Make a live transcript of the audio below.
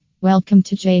Welcome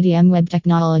to JDM Web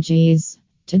Technologies.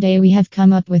 Today we have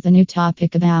come up with a new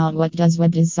topic about what does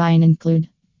web design include.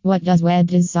 What does web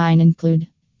design include?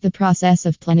 The process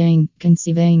of planning,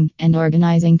 conceiving, and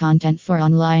organizing content for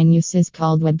online use is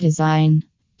called web design.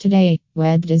 Today,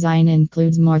 web design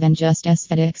includes more than just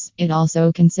aesthetics, it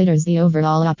also considers the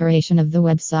overall operation of the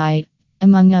website.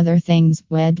 Among other things,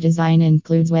 web design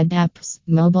includes web apps,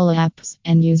 mobile apps,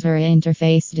 and user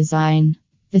interface design.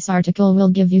 This article will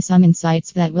give you some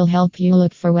insights that will help you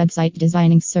look for website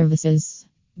designing services.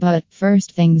 But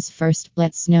first things first,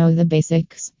 let's know the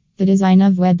basics. The design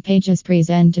of web pages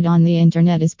presented on the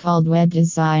internet is called web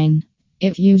design.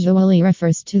 It usually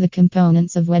refers to the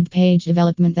components of web page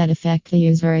development that affect the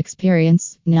user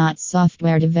experience, not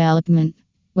software development.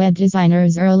 Web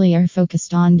designers earlier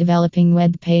focused on developing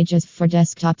web pages for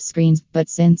desktop screens, but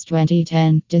since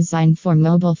 2010, design for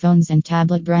mobile phones and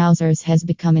tablet browsers has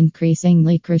become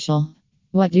increasingly crucial.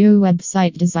 What do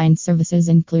website design services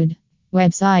include?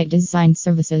 Website design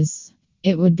services.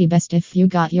 It would be best if you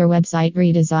got your website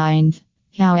redesigned.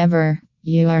 However,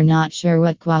 you are not sure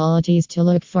what qualities to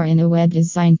look for in a web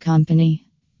design company.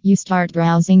 You start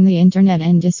browsing the internet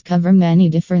and discover many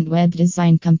different web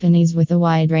design companies with a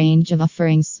wide range of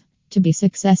offerings. To be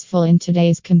successful in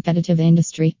today's competitive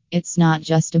industry, it's not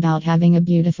just about having a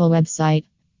beautiful website.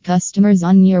 Customers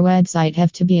on your website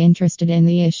have to be interested in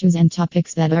the issues and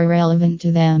topics that are relevant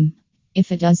to them.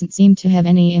 If it doesn't seem to have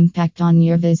any impact on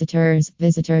your visitors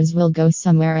will go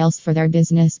somewhere else for their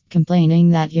business, complaining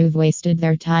that you've wasted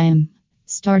their time.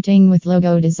 Starting with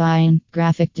logo design,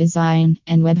 graphic design,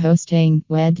 and web hosting,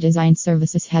 web design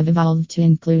services have evolved to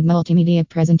include multimedia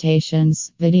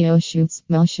presentations, video shoots,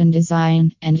 motion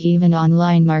design, and even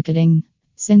online marketing.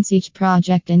 Since each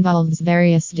project involves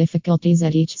various difficulties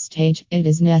at each stage, it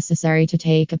is necessary to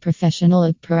take a professional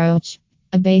approach.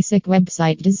 A basic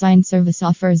website design service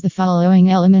offers the following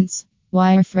elements: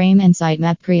 wireframe and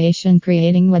sitemap creation,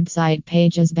 creating website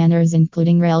pages, banners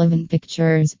including relevant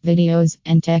pictures, videos,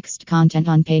 and text content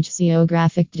on page, SEO,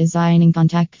 graphic designing,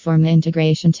 contact form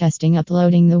integration, testing,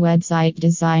 uploading the website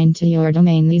design to your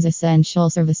domain. These essential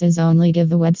services only give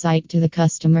the website to the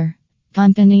customer.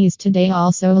 Companies today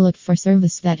also look for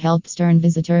service that helps turn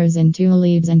visitors into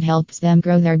leads and helps them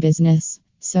grow their business.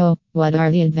 So, what are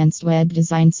the advanced web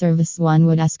design service one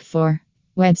would ask for?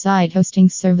 Website hosting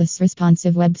service,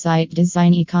 responsive website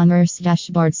design, e-commerce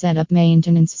dashboard setup,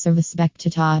 maintenance service. Back to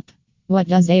top. What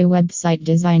does a website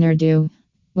designer do?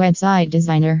 Website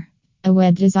designer. A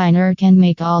web designer can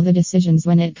make all the decisions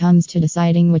when it comes to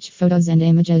deciding which photos and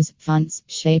images, fonts,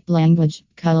 shape, language,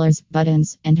 colors,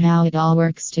 buttons, and how it all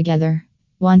works together.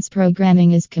 Once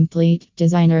programming is complete,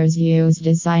 designers use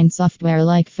design software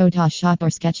like Photoshop or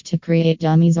Sketch to create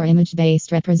dummies or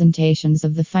image-based representations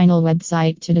of the final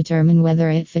website to determine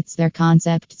whether it fits their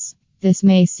concepts. This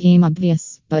may seem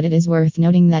obvious, but it is worth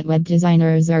noting that web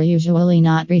designers are usually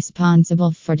not responsible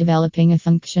for developing a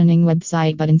functioning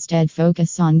website, but instead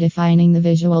focus on defining the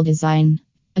visual design.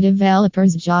 A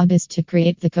developer's job is to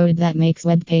create the code that makes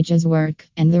web pages work,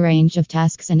 and the range of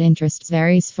tasks and interests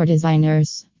varies for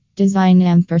designers. Design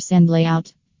 &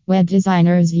 layout. Web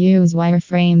designers use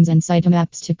wireframes and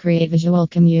sitemaps to create visual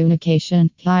communication,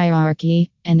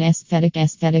 hierarchy, and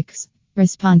aesthetics.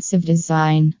 Responsive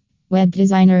design. Web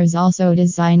designers also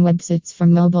design websites for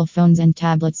mobile phones and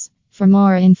tablets. For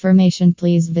more information,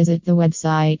 please visit the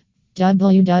website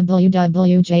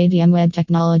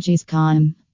www.jdmwebtechnologies.com.